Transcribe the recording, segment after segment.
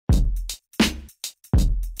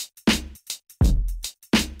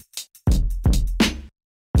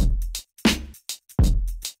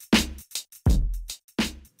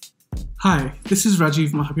Hi, this is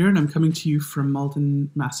Rajiv Mohabir, and I'm coming to you from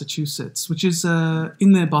Malden, Massachusetts, which is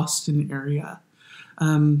in the Boston area.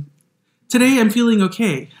 Today I'm feeling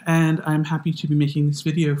okay, and I'm happy to be making this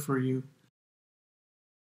video for you.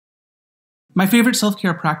 My favorite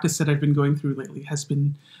self-care practice that I've been going through lately has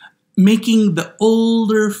been making the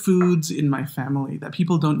older foods in my family that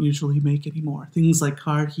people don't usually make anymore. Things like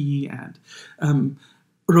karhi and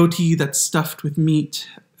roti that's stuffed with meat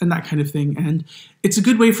and that kind of thing. And it's a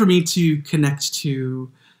good way for me to connect to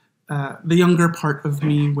the younger part of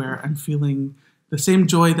me, where I'm feeling the same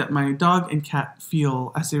joy that my dog and cat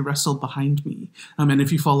feel as they wrestle behind me. And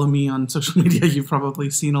if you follow me on social media, you've probably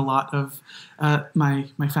seen a lot of my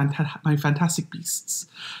fantastic beasts.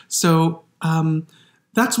 So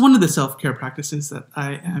that's one of the self-care practices that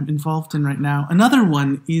I am involved in right now. Another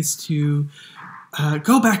one is to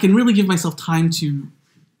go back and really give myself time to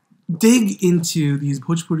dig into these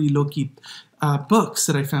Bhojpuri Lokit books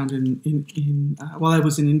that I found while I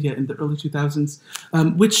was in India in the early 2000s,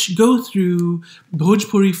 which go through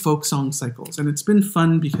Bhojpuri folk song cycles. And it's been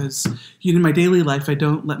fun because in my daily life, I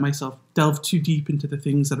don't let myself delve too deep into the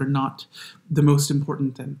things that are not the most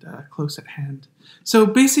important and close at hand. So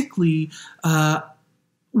basically,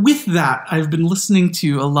 with that, I've been listening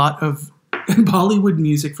to a lot of Bollywood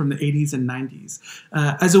music from the 80s and 90s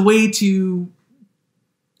as a way to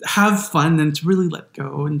have fun and to really let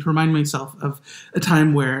go and to remind myself of a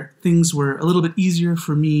time where things were a little bit easier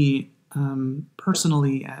for me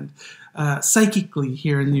personally and psychically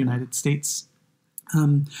here in the United States.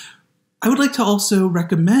 I would like to also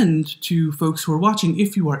recommend to folks who are watching,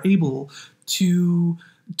 if you are able, to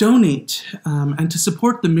donate and to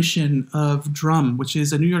support the mission of DRUM, which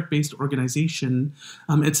is a New York-based organization.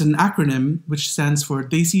 It's an acronym which stands for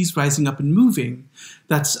Desis, Rising Up and Moving.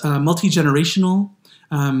 That's multi-generational,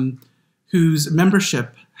 whose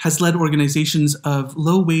membership has led organizations of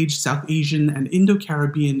low-wage South Asian and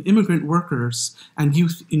Indo-Caribbean immigrant workers and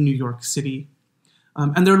youth in New York City.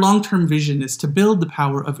 And their long-term vision is to build the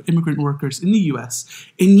power of immigrant workers in the U.S.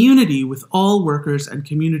 in unity with all workers and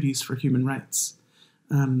communities for human rights.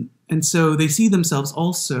 And so they see themselves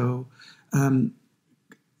also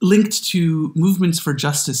linked to movements for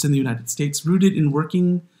justice in the United States, rooted in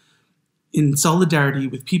working in solidarity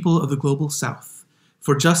with people of the global South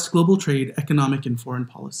for just global trade, economic, and foreign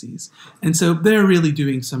policies. And so they're really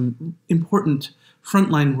doing some important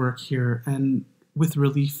frontline work here and with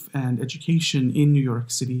relief and education in New York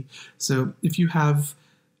City. So if you have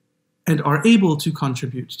and are able to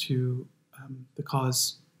contribute to the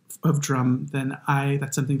cause of DRUM, then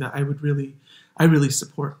that's something that I really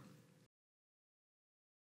support.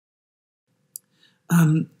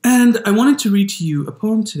 And I wanted to read to you a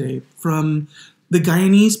poem today from the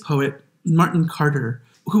Guyanese poet Martin Carter,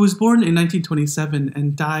 who was born in 1927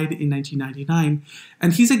 and died in 1999.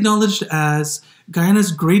 And he's acknowledged as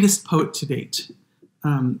Guyana's greatest poet to date.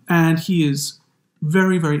 And he is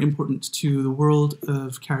very, very important to the world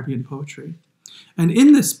of Caribbean poetry. And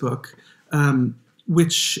in this book, the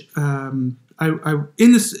poem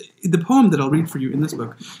that I'll read for you in this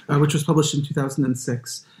book, which was published in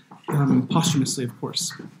 2006, posthumously, of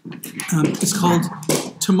course, is called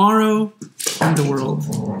Tomorrow and the World.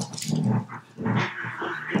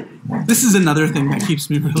 This is another thing that keeps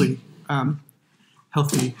me really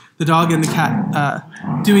healthy. The dog and the cat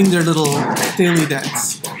doing their little daily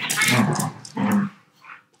dance.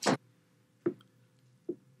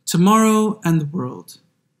 Tomorrow and the World.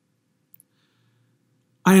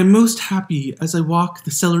 I am most happy as I walk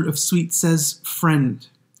the cellar of sweet, says friend,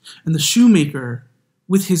 and the shoemaker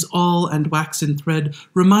with his awl and waxen thread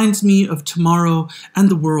reminds me of tomorrow and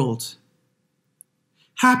the world.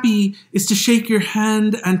 Happy is to shake your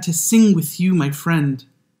hand and to sing with you, my friend.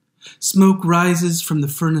 Smoke rises from the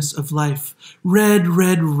furnace of life. Red,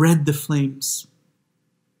 red, red the flames.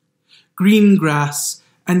 Green grass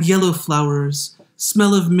and yellow flowers,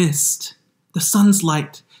 smell of mist, the sun's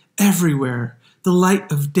light everywhere, the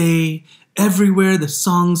light of day, everywhere the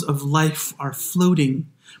songs of life are floating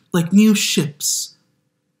like new ships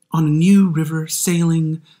on a new river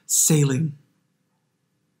sailing, sailing.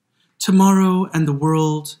 Tomorrow and the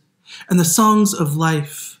world, and the songs of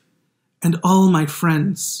life, and all my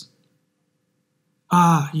friends.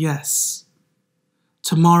 Ah, yes,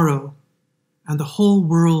 tomorrow, and the whole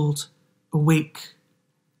world awake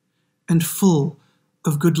and full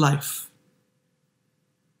of good life.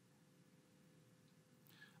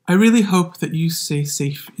 I really hope that you stay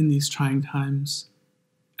safe in these trying times,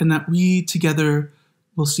 and that we together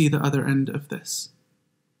will see the other end of this.